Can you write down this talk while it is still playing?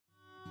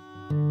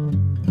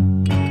Welcome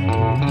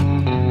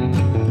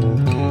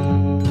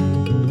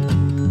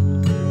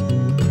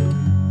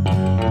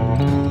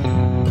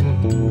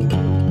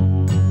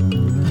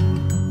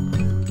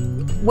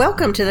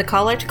to the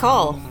Collect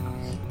Call.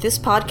 This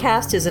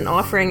podcast is an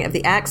offering of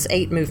the Acts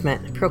 8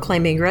 movement,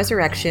 proclaiming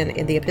resurrection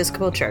in the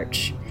Episcopal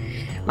Church.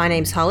 My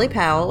name's Holly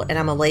Powell, and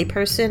I'm a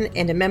layperson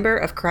and a member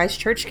of Christ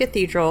Church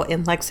Cathedral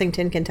in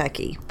Lexington,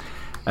 Kentucky.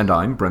 And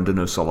I'm Brendan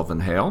O'Sullivan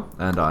Hale,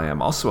 and I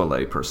am also a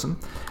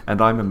layperson, and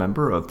I'm a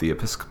member of the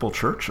Episcopal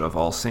Church of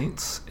All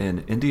Saints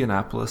in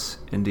Indianapolis,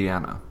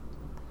 Indiana.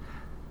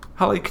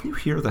 Holly, can you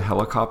hear the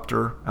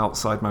helicopter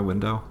outside my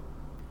window?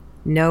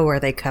 No, are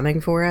they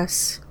coming for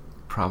us?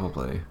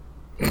 Probably.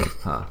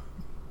 Huh.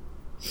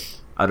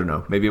 I don't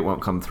know. Maybe it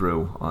won't come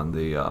through on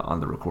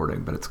the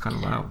recording, but it's kind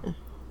of loud.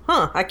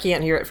 Huh, I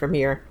can't hear it from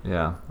here.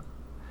 Yeah.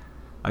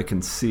 I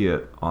can see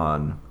it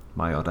on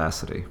my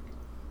Audacity.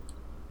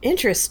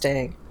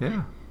 Interesting.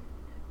 Yeah.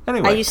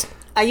 Anyway.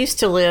 I used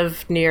to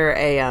live near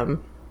a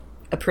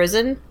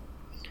prison.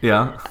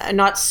 Yeah.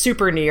 Not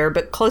super near,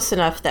 but close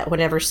enough that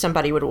whenever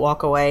somebody would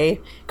walk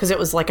away, because it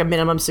was like a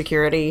minimum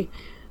security,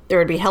 there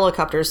would be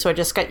helicopters, so I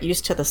just got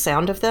used to the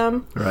sound of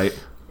them. Right.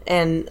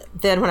 And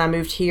then when I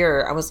moved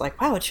here, I was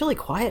like, wow, it's really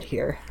quiet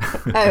here.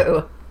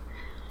 Oh.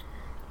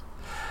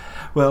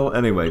 Well,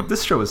 anyway,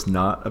 this show is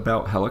not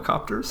about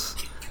helicopters,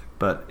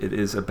 but it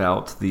is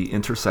about the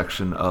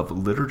intersection of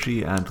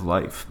liturgy and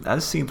life,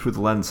 as seen through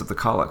the lens of the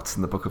collects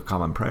in the Book of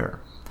Common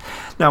Prayer.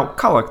 Now,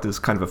 collect is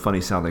kind of a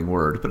funny-sounding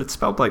word, but it's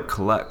spelled like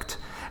collect,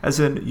 as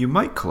in you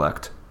might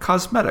collect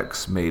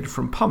cosmetics made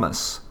from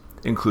pumice,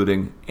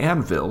 including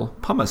Anvil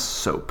pumice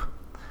soap,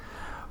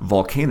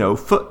 Volcano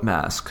foot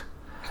mask,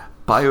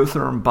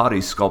 Biotherm body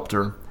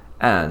sculptor,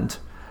 and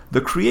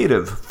the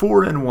creative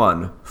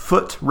 4-in-1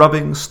 foot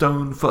rubbing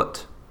stone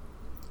foot.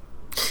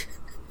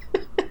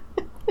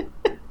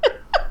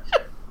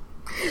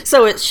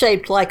 So it's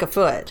shaped like a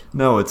foot?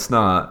 No, it's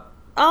not.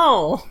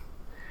 Oh.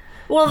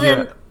 Well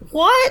then, Yeah.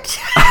 what?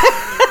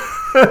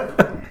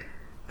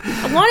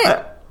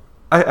 What?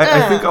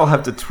 I think I'll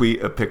have to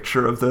tweet a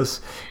picture of this.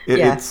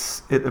 Yeah.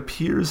 It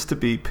appears to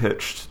be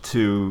pitched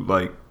to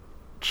like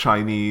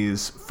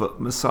Chinese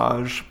foot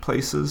massage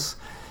places,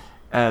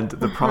 and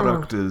the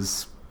product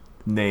is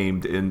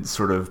named in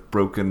sort of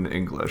broken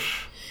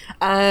English.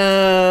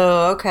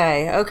 Oh,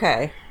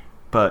 okay.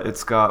 But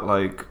it's got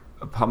like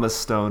a pumice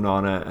stone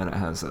on it, and it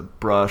has a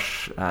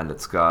brush, and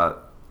it's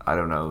got, I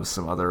don't know,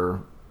 some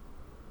other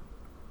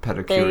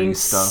pedicure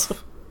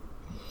stuff.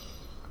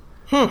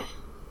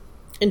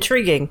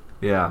 Intriguing.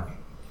 Yeah.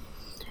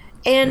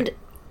 And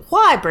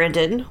why,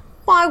 Brendan?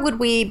 Why would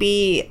we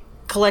be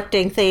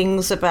collecting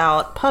things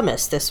about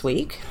pumice this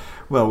week?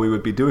 Well, we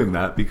would be doing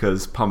that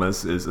because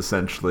pumice is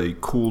essentially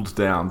cooled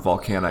down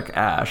volcanic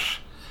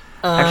ash.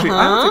 Actually,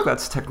 I don't think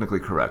that's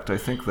technically correct. I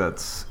think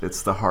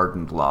it's the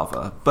hardened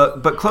lava.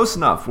 But close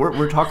enough.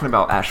 We're talking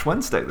about Ash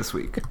Wednesday this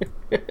week.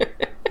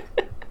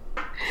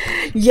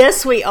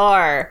 Yes, we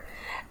are.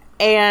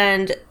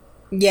 And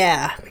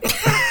yeah.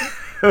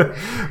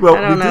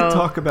 Well, we did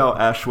talk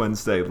about Ash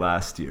Wednesday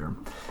last year.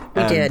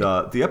 We did.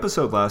 The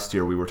episode last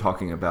year, we were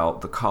talking about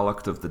the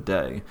collect of the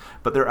day.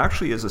 But there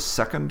actually is a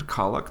second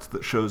collect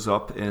that shows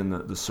up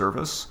in the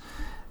service,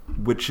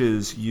 which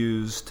is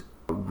used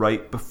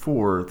right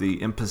before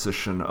the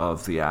imposition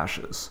of the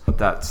ashes.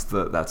 That's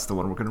the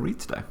one we're going to read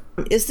today.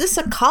 Is this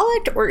a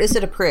collect or is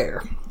it a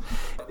prayer?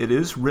 It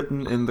is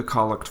written in the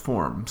collect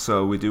form.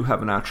 So we do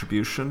have an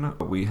attribution,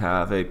 we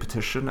have a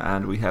petition,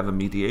 and we have a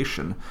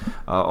mediation.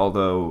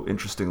 Although,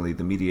 interestingly,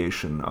 the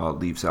mediation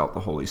leaves out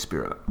the Holy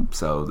Spirit.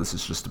 So this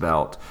is just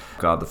about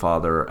God the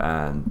Father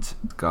and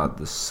God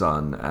the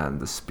Son, and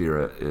the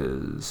Spirit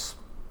is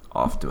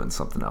off doing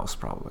something else,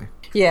 probably.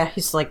 Yeah,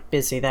 he's like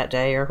busy that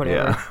day or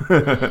whatever.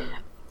 Yeah.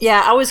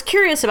 Yeah, I was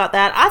curious about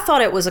that. I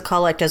thought it was a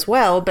collect as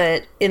well,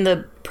 but in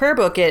the prayer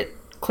book, it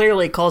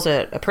clearly calls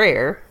it a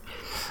prayer.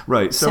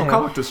 Right, so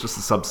collect is just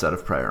a subset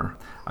of prayer.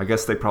 I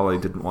guess they probably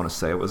didn't want to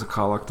say it was a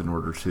collect in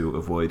order to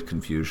avoid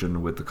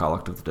confusion with the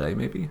collect of the day,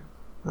 maybe?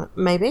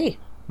 Maybe.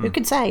 Who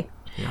could say?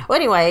 Yeah. Well,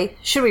 anyway,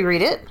 should we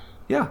read it?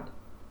 Yeah.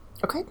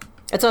 Okay.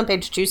 It's on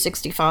page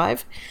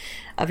 265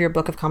 of your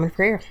Book of Common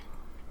Prayer.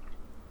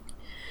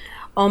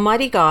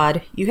 Almighty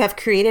God, you have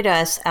created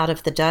us out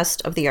of the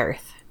dust of the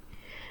earth.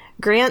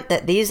 Grant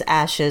that these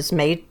ashes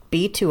may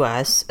be to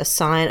us a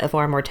sign of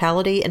our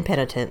mortality and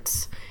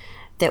penitence,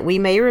 that we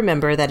may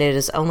remember that it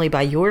is only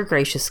by your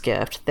gracious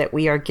gift that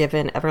we are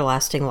given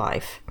everlasting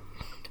life.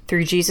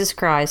 Through Jesus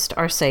Christ,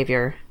 our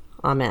Savior.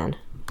 Amen.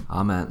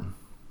 Amen.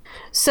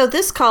 So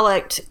this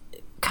collect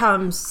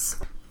comes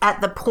at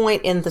the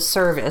point in the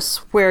service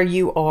where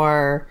you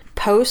are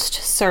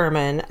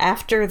post-sermon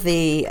after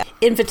the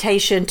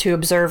invitation to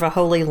observe a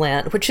Holy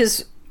Lent, which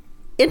is,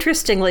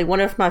 interestingly, one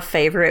of my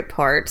favorite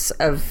parts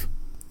of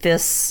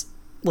this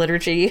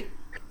liturgy.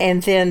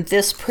 And then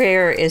this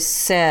prayer is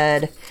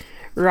said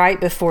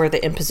right before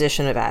the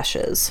imposition of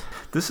ashes.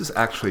 This is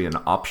actually an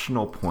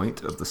optional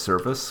point of the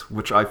service,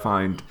 which I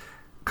find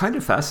kind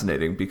of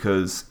fascinating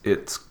because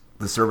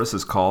the service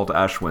is called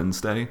Ash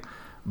Wednesday,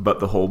 but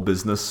the whole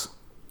business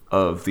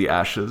of the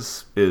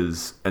ashes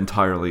is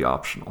entirely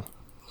optional.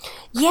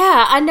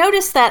 Yeah, I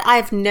noticed that.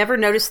 I've never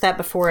noticed that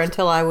before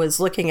until I was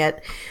looking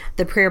at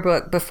the prayer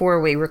book before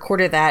we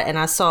recorded that, and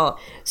I saw,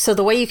 so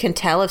the way you can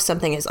tell if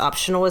something is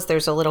optional is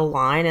there's a little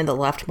line in the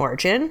left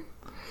margin.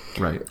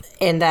 Right.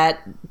 And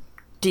that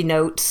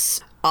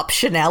denotes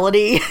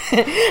optionality.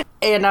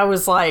 And I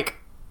was like,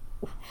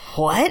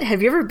 what?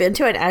 Have you ever been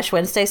to an Ash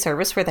Wednesday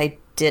service where they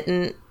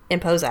didn't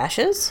impose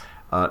ashes?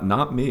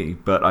 Not me,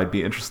 but I'd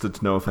be interested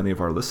to know if any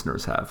of our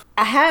listeners have.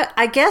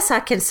 I guess I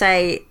can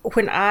say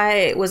when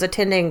I was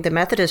attending the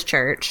Methodist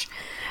church,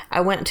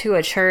 I went to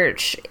a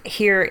church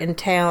here in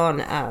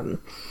town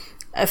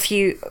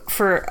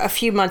for a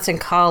few months in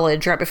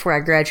college right before I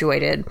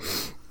graduated.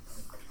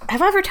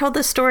 Have I ever told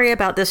this story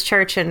about this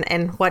church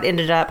and what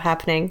ended up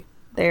happening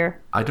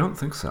there? I don't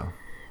think so.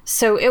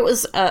 So it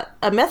was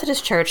a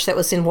Methodist church that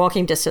was in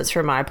walking distance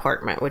from my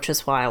apartment, which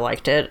is why I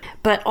liked it.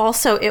 But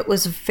also it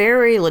was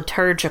very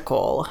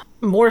liturgical,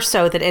 more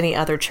so than any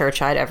other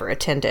church I'd ever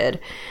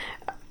attended.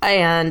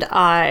 And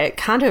I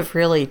kind of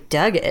really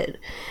dug it.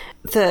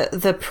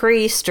 The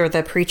priest or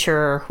the preacher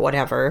or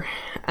whatever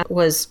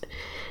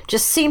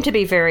seemed to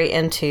be very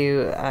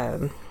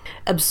into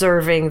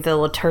observing the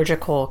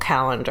liturgical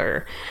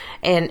calendar.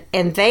 And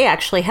they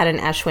actually had an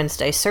Ash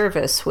Wednesday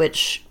service,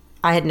 which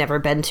I had never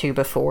been to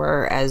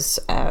before, as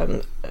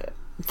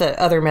the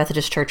other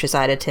Methodist churches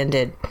I'd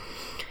attended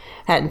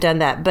hadn't done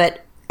that.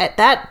 But at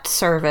that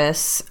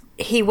service,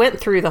 he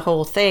went through the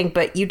whole thing,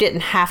 but you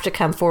didn't have to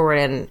come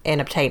forward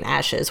and obtain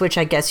ashes, which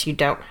I guess you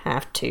don't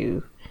have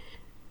to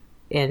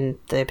in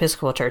the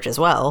Episcopal Church as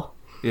well.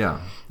 Yeah.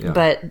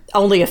 But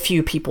only a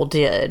few people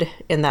did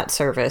in that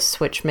service,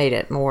 which made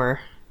it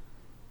more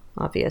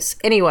obvious.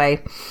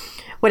 Anyway,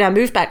 when I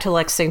moved back to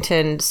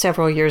Lexington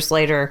several years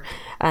later,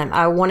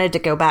 I wanted to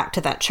go back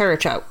to that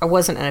church. I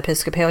wasn't an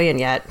Episcopalian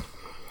yet.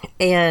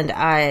 And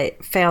I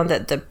found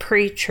that the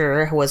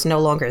preacher was no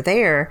longer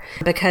there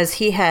because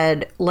he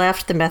had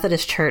left the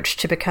Methodist church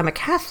to become a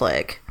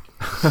Catholic,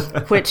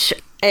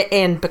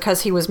 and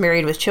because he was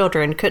married with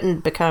children,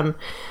 couldn't become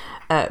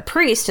a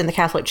priest in the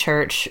Catholic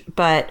Church,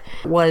 but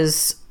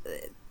was,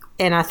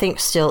 and I think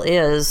still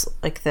is,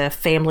 like the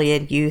family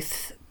and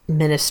youth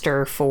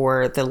minister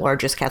for the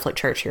largest Catholic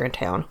church here in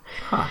town.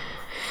 Huh.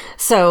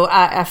 So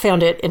I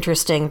found it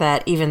interesting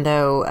that even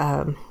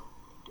though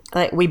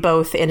we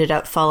both ended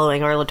up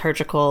following our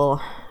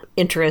liturgical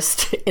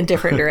interest in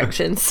different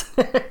directions.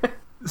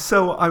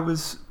 So I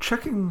was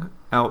checking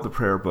out the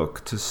prayer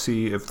book to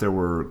see if there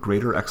were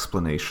greater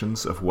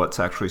explanations of what's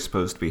actually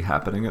supposed to be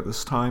happening at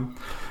this time.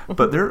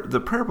 But the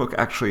prayer book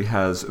actually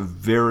has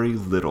very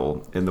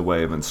little in the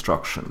way of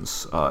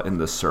instructions in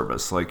this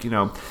service. Like,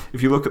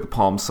 if you look at the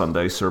Palm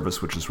Sunday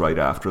service, which is right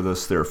after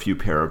this, there are a few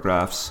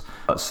paragraphs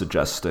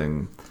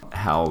suggesting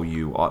how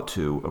you ought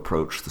to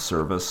approach the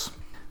service.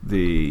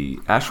 The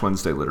Ash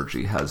Wednesday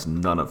liturgy has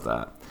none of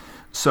that.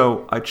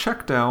 So I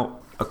checked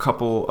out a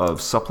couple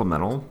of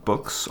supplemental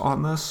books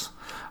on this.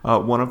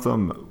 One of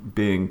them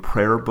being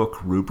Prayer Book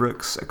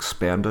Rubrics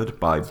Expanded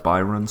by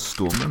Byron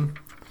Stuhlman.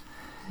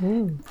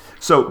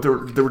 So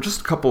there were just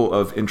a couple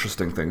of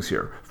interesting things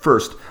here.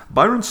 First,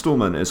 Byron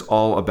Stuhlman is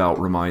all about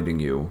reminding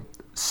you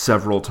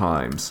several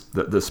times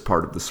that this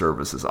part of the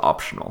service is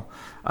optional.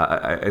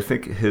 I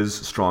think his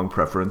strong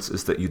preference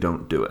is that you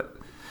don't do it.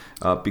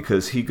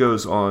 Because he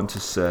goes on to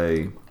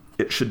say,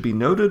 it should be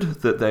noted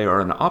that they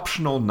are an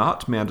optional,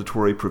 not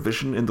mandatory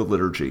provision in the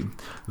liturgy.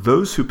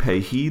 Those who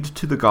pay heed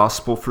to the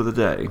gospel for the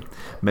day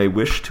may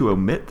wish to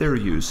omit their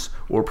use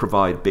or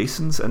provide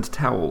basins and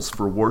towels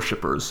for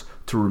worshipers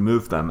to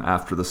remove them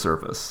after the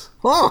service.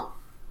 Huh.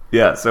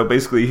 Yeah, so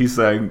basically he's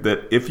saying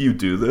that if you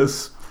do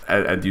this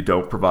and you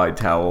don't provide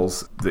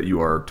towels, that you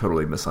are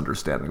totally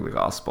misunderstanding the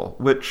gospel,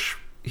 which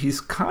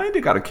he's kind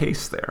of got a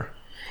case there.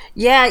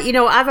 Yeah,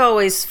 I've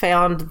always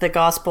found the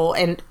gospel,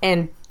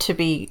 and to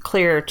be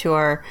clear to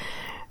our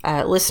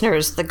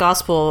listeners, the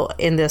gospel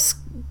in this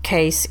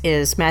case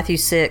is Matthew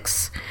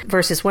 6,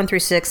 verses 1 through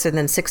 6, and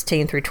then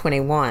 16 through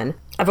 21.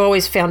 I've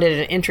always found it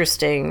an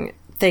interesting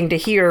thing to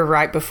hear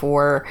right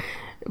before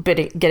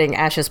getting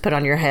ashes put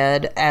on your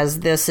head,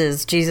 as this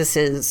is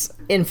Jesus's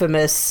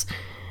infamous,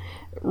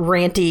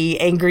 ranty,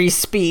 angry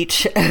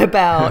speech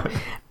about...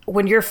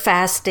 when you're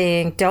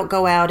fasting, don't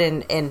go out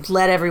and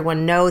let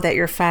everyone know that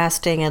you're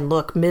fasting and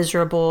look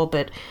miserable,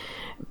 but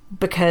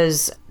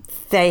because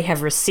they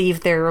have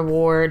received their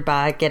reward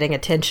by getting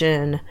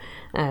attention,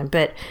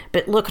 but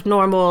look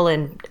normal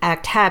and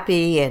act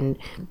happy, and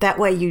that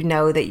way you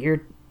know that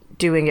you're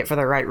doing it for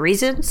the right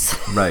reasons.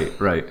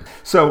 Right.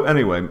 So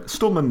anyway,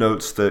 Stuhlman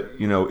notes that,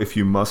 if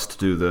you must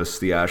do this,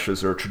 the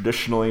ashes are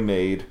traditionally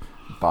made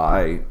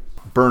by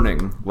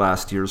burning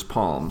last year's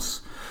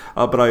palms.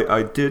 But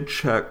I did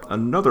check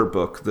another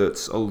book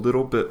that's a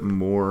little bit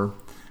more,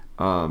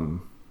 how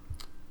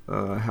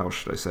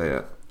should I say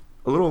it?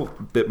 A little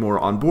bit more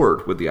on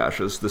board with the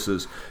ashes. This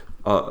is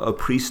A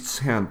Priest's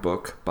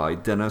Handbook by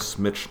Dennis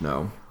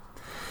Michno.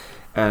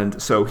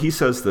 And so he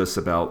says this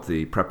about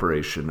the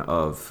preparation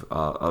of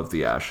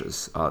the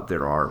ashes.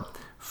 There are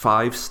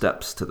 5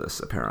 steps to this,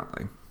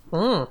 apparently.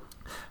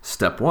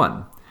 Step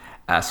 1.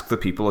 Ask the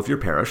people of your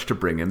parish to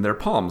bring in their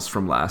palms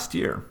from last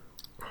year.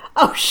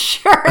 Oh,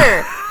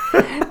 sure.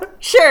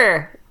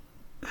 Sure.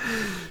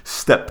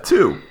 Step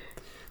 2.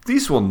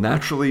 These will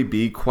naturally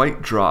be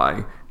quite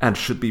dry and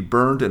should be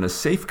burned in a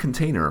safe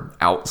container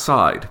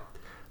outside.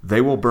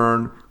 They will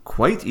burn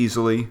quite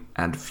easily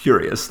and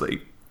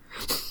furiously.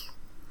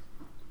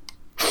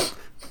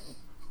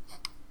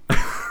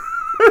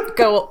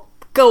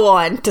 Go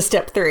on to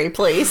step 3,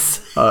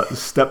 please.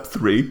 Step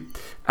 3.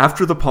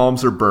 After the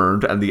palms are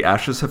burned and the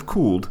ashes have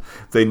cooled,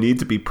 they need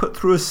to be put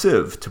through a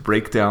sieve to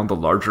break down the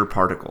larger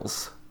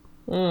particles.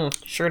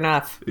 Sure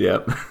enough.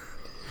 Yep.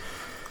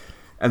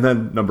 And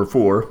then number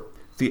 4.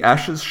 The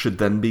ashes should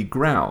then be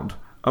ground.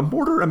 A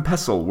mortar and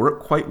pestle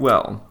work quite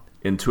well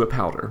into a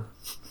powder.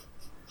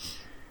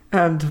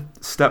 And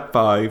step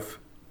 5.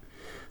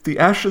 The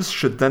ashes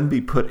should then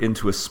be put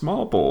into a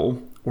small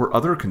bowl or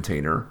other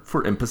container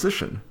for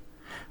imposition.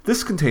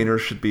 This container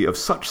should be of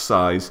such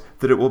size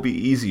that it will be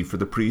easy for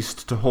the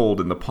priest to hold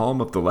in the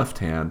palm of the left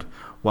hand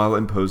while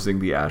imposing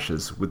the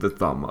ashes with the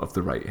thumb of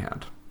the right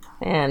hand.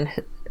 And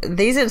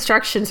these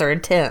instructions are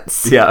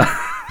intense. Yeah.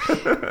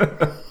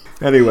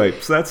 Anyway,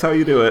 so that's how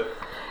you do it.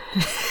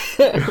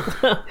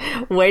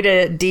 Way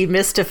to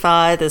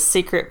demystify the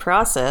secret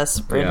process,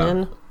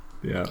 Brendan.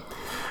 Yeah.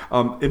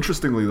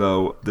 Interestingly,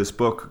 though, this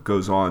book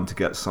goes on to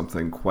get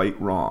something quite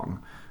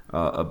wrong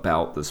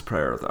about this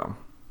prayer, though.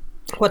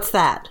 What's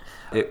that?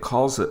 It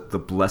calls it the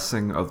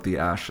blessing of the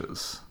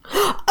ashes.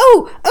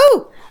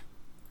 Oh!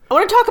 I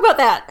want to talk about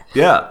that.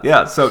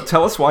 Yeah. So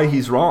tell us why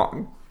he's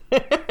wrong.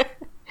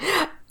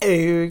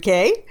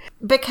 Okay.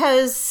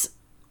 Because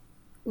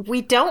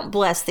we don't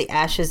bless the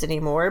ashes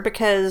anymore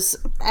because,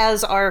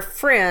 as our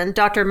friend,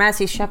 Dr.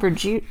 Massey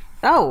Shepard...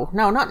 Oh,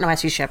 no, not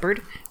Massey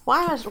Shepard.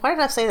 Why did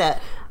I say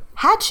that?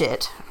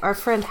 Hatchett, our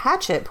friend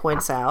Hatchett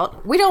points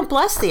out, we don't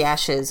bless the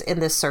ashes in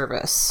this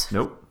service.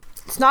 Nope.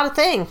 It's not a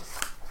thing.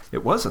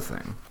 It was a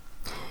thing.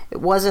 It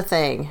was a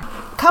thing.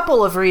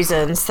 Couple of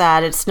reasons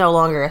that it's no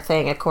longer a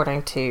thing,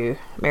 according to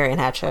Marian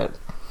Hatchett.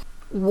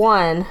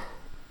 One,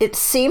 it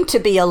seemed to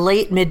be a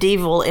late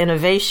medieval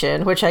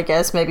innovation, which I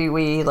guess maybe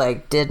we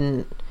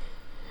didn't.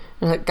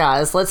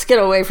 Guys, let's get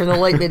away from the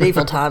late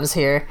medieval times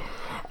here.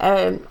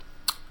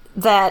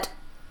 That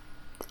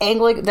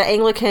the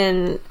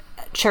Anglican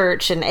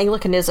Church and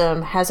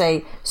Anglicanism has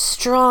a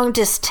strong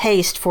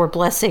distaste for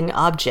blessing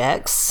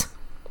objects,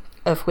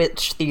 of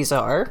which these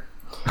are.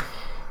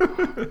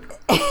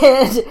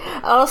 And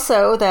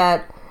also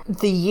that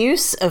the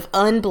use of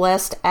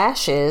unblessed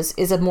ashes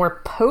is a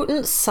more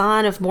potent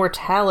sign of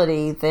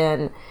mortality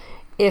than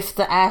if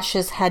the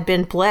ashes had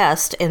been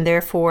blessed and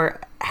therefore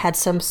had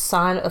some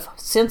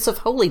sense of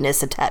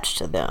holiness attached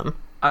to them.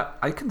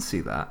 I can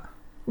see that.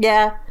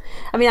 Yeah.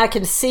 I mean, I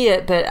can see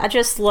it, but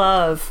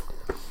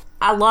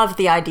I love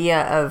the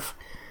idea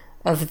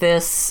of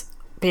this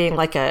being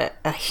like a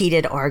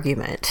heated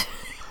argument.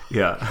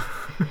 Yeah.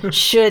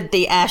 Should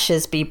the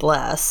ashes be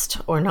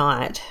blessed or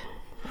not?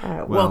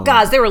 Well,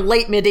 guys, they were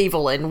late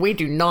medieval, and we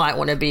do not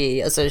want to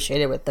be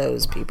associated with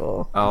those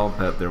people. I'll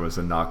bet there was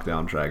a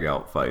knockdown,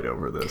 drag-out fight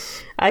over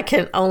this. I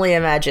can only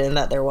imagine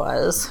that there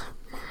was.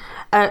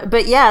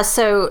 But yeah,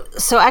 so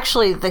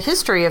actually the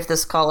history of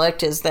this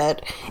collect is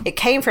that it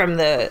came from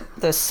the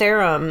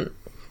Sarum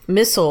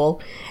Missal,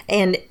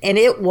 and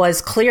it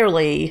was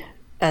clearly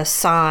a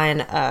sign.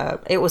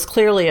 It was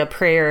clearly a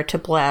prayer to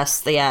bless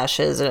the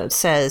ashes, and it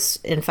says,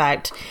 in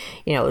fact,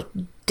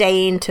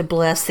 deign to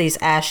bless these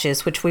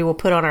ashes, which we will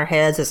put on our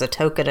heads as a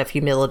token of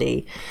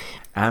humility,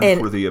 and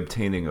for the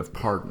obtaining of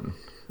pardon.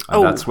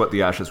 And that's what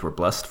the ashes were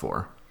blessed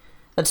for.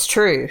 That's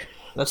true.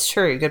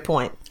 Good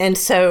point. And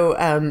so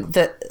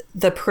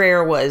the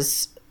prayer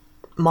was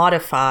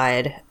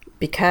modified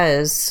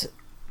because,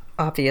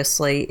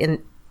 obviously,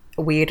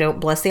 we don't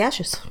bless the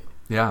ashes.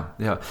 Yeah.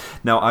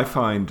 Now, I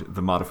find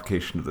the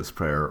modification of this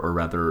prayer, or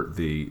rather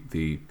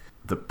the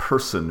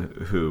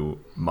person who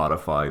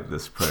modified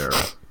this prayer,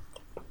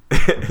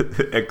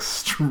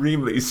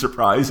 extremely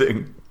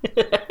surprising.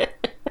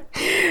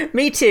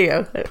 Me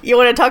too. You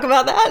want to talk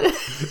about that?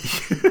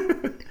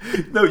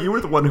 No, you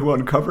were the one who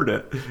uncovered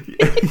it.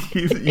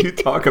 You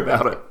talk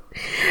about it.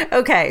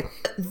 Okay.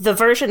 The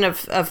version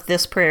of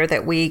this prayer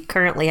that we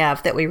currently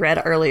have, that we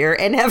read earlier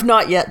and have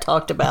not yet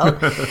talked about,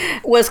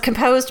 was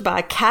composed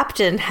by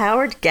Captain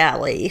Howard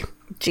Galley,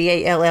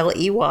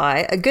 Galley,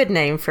 a good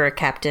name for a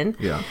captain.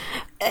 Yeah.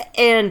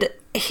 And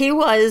he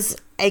was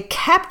a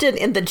captain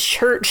in the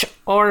church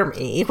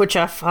army, which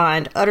I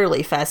find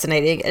utterly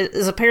fascinating. It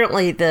is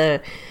apparently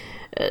the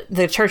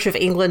Church of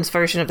England's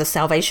version of the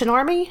Salvation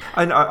Army.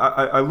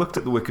 I looked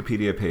at the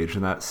Wikipedia page,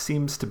 and that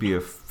seems to be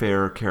a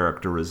fair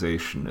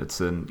characterization.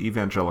 It's an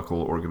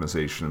evangelical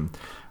organization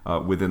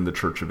within the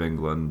Church of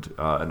England,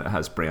 and it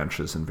has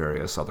branches in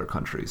various other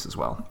countries as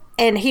well.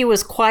 And he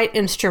was quite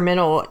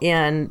instrumental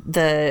in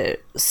the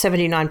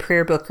 79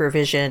 Prayer Book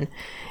revision.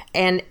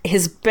 And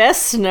his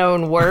best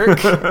known work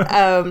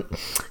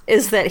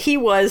is that he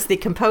was the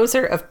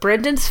composer of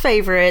Brendan's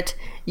favorite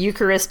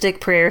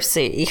Eucharistic Prayer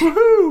C.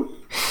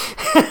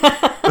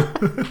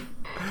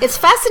 It's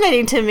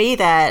fascinating to me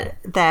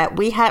that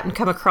we haven't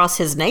come across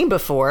his name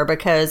before,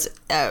 because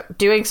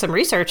doing some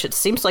research, it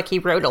seems like he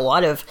wrote a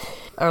lot of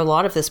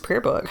this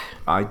prayer book.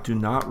 I do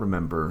not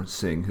remember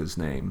seeing his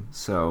name,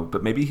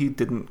 but maybe he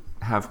didn't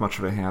have much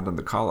of a hand in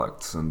the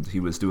collects, and he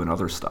was doing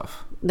other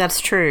stuff.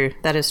 That's true.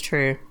 That is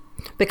true.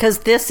 Because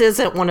this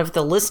isn't one of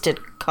the listed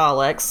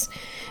collects.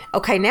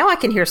 Okay, now I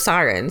can hear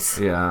sirens.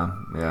 Yeah.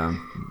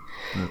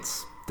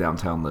 That's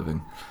downtown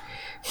living.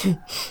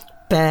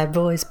 Bad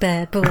boys,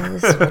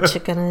 what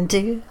you gonna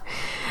do?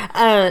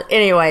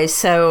 Anyway,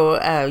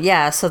 so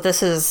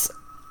this is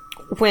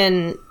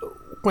when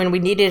we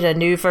needed a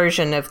new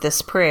version of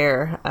this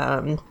prayer.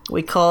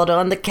 We called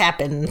on the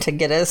captain to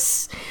get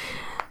us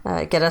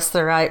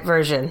the right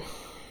version.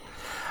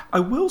 I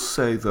will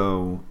say,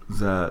 though,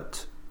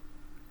 that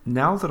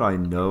now that I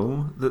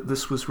know that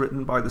this was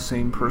written by the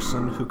same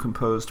person who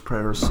composed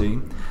Prayer C,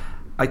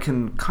 I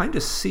can kind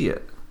of see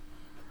it.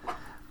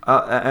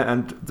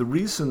 And the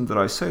reason that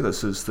I say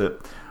this is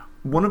that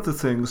one of the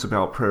things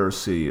about Prayer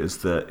C is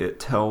that it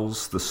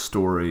tells the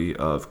story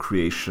of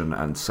creation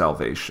and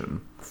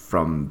salvation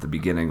from the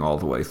beginning all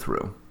the way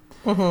through.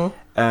 Mm-hmm.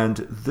 And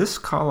this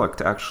collect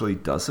actually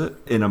does it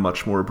in a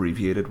much more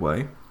abbreviated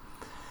way,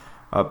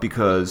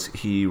 because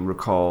he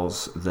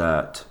recalls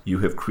that you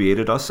have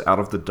created us out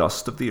of the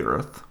dust of the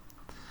earth.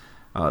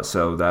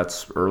 So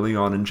that's early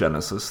on in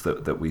Genesis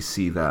that we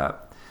see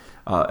that.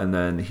 And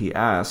then he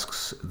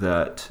asks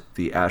that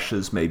the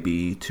ashes may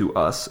be to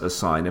us a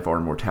sign of our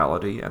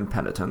mortality and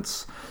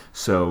penitence.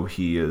 So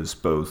he is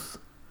both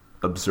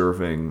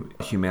observing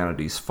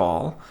humanity's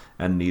fall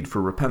and need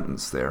for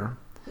repentance there.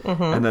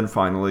 Mm-hmm. And then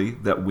finally,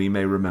 that we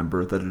may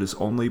remember that it is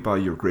only by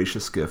your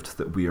gracious gift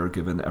that we are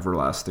given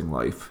everlasting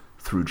life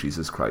through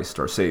Jesus Christ,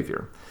 our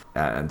Savior.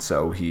 And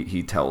so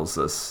he tells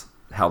us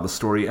how the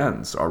story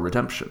ends, our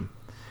redemption.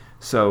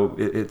 So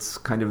it's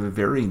kind of a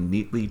very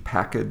neatly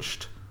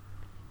packaged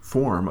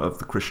form of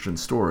the Christian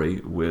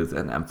story with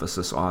an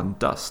emphasis on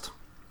dust.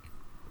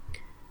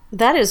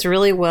 That is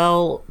really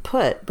well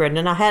put,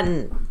 Brendan. I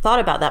hadn't thought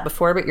about that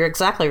before, but you're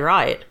exactly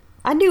right.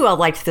 I knew I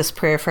liked this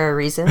prayer for a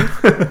reason.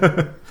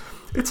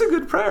 It's a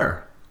good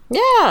prayer.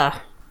 Yeah.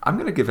 I'm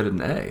going to give it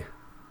an A.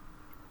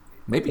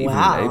 Maybe even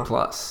an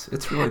A+.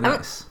 It's really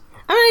nice.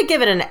 I'm going to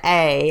give it an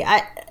A.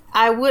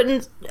 I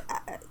wouldn't,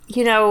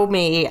 you know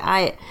me,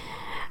 I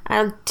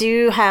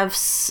do have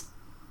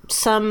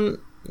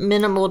some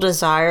minimal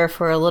desire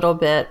for a little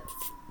bit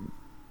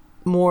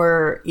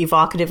more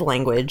evocative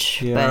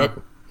language,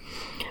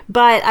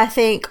 but I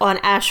think on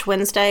Ash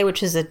Wednesday,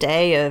 which is a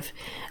day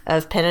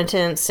of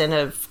penitence and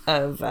of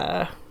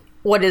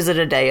what is it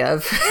a day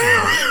of?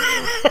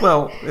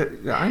 Well,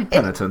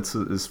 penitence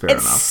is fair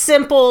enough. It's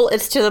simple.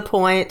 It's to the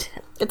point.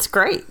 It's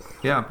great.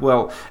 Yeah,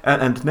 well,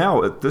 and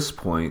now at this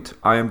point,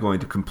 I am going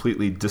to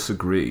completely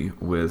disagree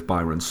with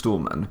Byron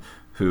Stuhlman,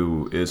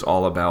 who is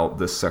all about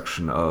this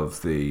section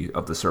of the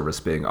service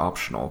being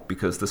optional,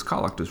 because this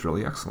collect is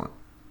really excellent.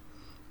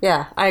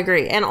 Yeah, I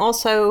agree. And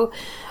also,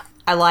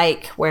 I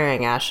like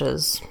wearing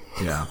ashes.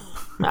 Yeah.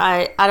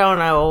 I don't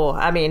know.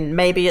 I mean,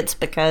 maybe it's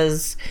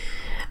because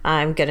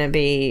I'm going to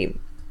be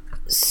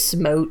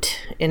smote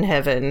in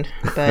heaven,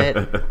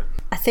 but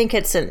I think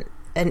it's an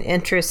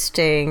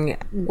interesting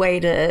way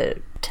to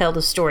tell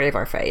the story of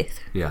our faith.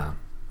 Yeah.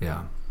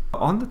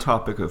 On the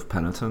topic of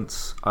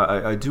penitence,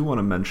 I do want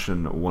to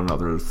mention one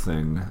other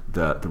thing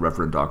that the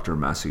Reverend Dr.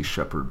 Massey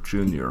Shepherd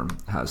Jr.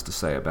 has to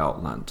say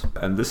about Lent.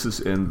 And this is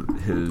in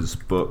his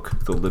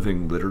book, The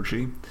Living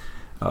Liturgy,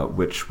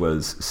 which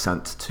was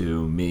sent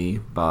to me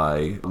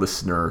by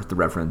listener, the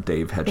Reverend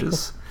Dave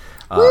Hedges.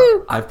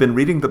 I've been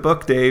reading the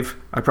book, Dave,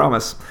 I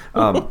promise.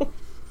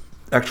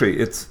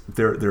 Actually,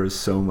 there is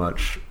so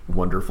much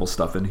wonderful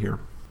stuff in here.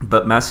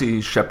 But Massey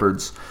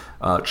Shepherd's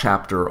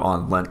chapter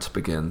on Lent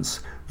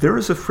begins, "There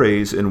is a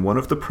phrase in one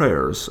of the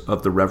prayers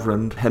of the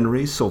Reverend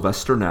Henry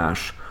Sylvester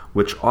Nash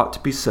which ought to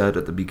be said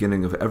at the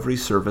beginning of every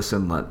service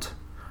in Lent.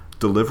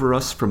 Deliver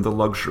us from the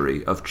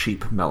luxury of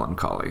cheap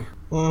melancholy."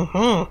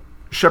 Mm-hmm.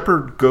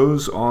 Shepherd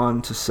goes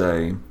on to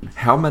say,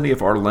 how many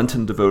of our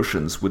Lenten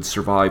devotions would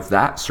survive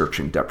that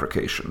searching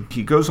deprecation?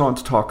 He goes on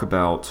to talk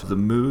about the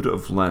mood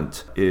of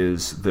Lent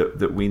is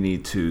that we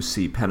need to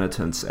see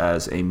penitence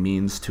as a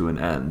means to an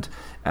end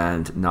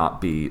and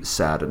not be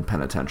sad and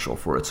penitential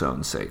for its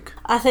own sake.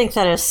 I think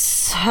that is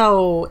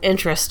so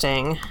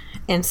interesting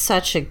and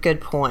such a good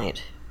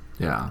point.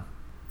 Yeah.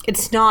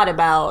 It's not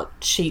about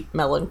cheap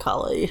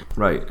melancholy.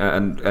 Right,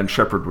 and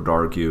Shepherd would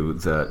argue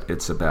that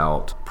it's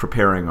about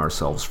preparing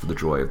ourselves for the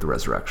joy of the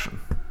resurrection.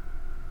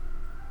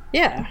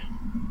 Yeah.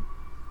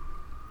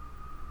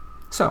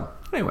 So,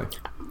 anyway.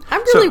 I'm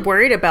really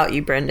worried about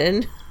you,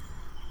 Brendan.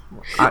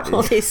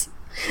 All these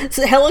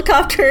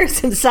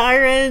helicopters and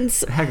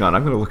sirens. Hang on,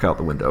 I'm going to look out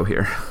the window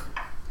here.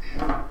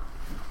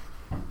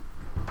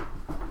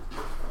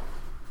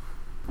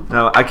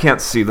 No, I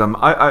can't see them.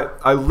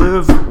 I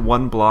live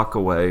 1 block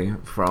away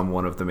from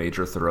one of the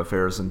major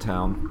thoroughfares in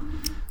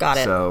town. Got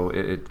it. So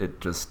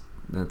it just,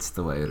 that's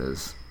the way it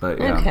is. But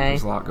yeah, okay.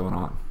 There's a lot going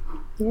on.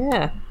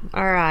 Yeah.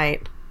 All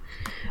right.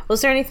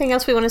 Was there anything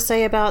else we want to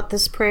say about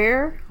this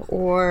prayer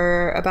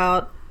or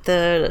about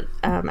the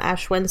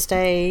Ash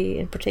Wednesday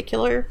in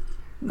particular?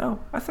 No,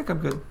 I think I'm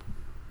good.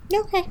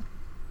 Okay.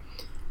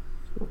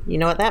 You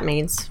know what that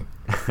means.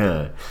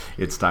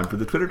 It's time for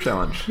the Twitter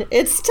challenge.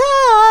 It's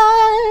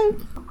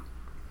time!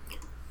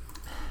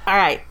 All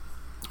right.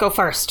 Go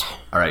first.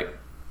 All right.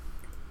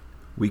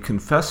 We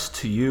confess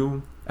to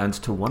you and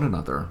to one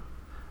another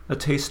a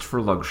taste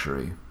for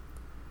luxury,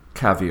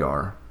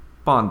 caviar,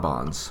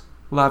 bonbons,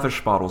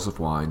 lavish bottles of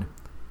wine,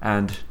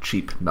 and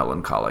cheap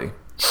melancholy.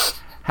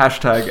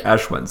 Hashtag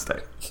Ash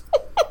Wednesday.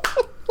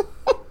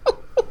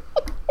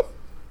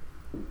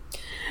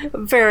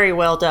 Very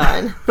well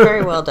done.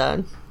 Very well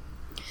done.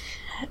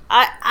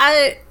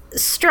 I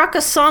struck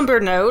a somber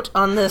note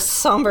on this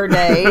somber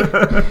day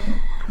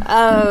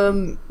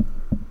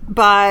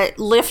by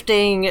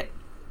lifting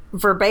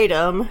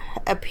verbatim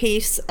a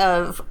piece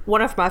of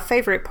one of my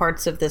favorite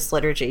parts of this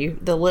liturgy,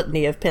 the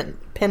Litany of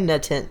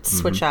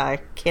Penitence, which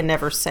I can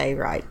never say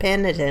right.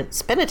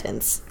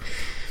 Penitence.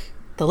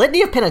 The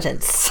Litany of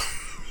Penitence.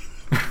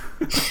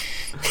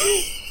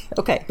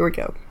 Okay, here we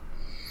go.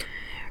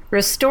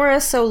 Restore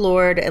us, O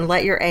Lord, and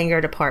let your anger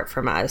depart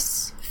from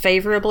us.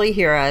 Favorably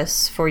hear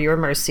us, for your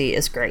mercy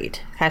is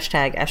great.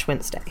 Hashtag Ash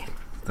Wednesday.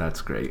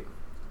 That's great.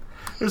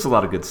 There's a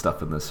lot of good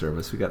stuff in this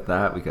service. We got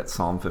that. We got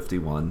Psalm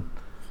 51.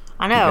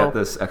 I know. We got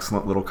this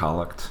excellent little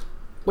collect.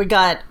 We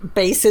got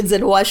basins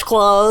and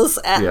washcloths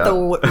at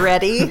the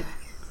ready.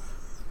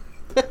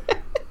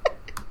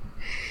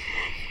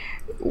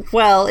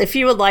 Well, if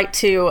you would like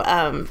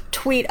to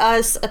tweet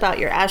us about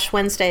your Ash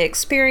Wednesday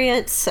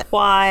experience,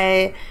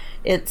 why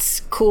it's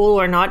cool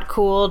or not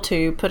cool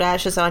to put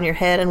ashes on your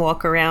head and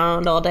walk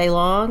around all day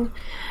long,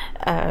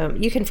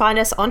 you can find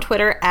us on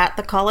Twitter at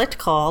The Collect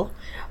Call,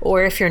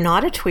 or if you're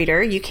not a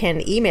tweeter, you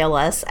can email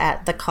us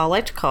at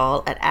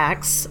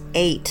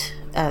thecollectcall@acts8,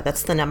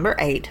 that's the number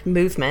 8,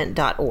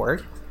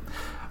 movement.org.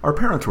 Our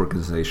parent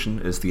organization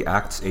is the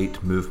Acts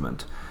 8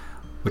 Movement,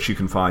 which you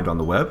can find on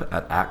the web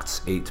at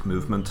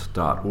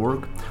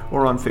acts8movement.org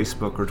or on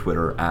Facebook or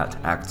Twitter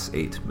at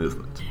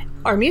Acts8Movement.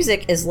 Our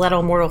music is Let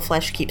All Mortal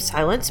Flesh Keep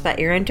Silence by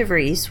Aaron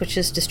DeVries, which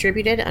is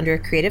distributed under a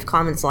Creative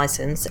Commons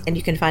license, and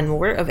you can find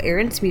more of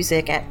Aaron's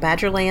music at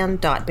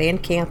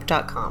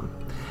badgerland.bandcamp.com.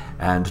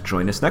 And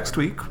join us next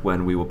week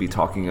when we will be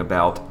talking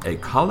about a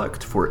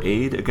collect for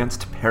aid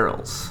against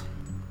perils.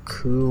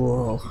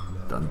 Cool.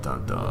 Dun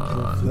dun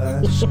dun.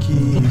 Flesh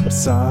keep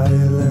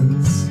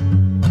silence,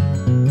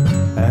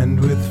 and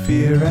with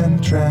fear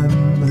and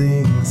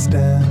trembling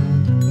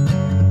stand.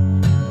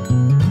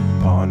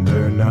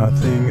 Ponder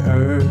nothing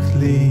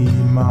earthly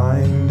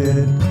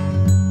minded,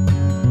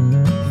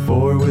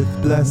 for with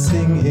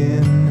blessing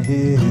in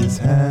his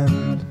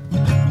hand,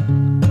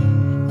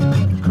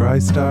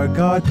 Christ our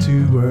God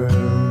to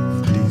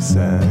earth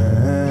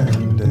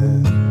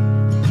descended,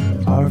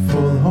 our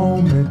full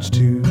homage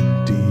to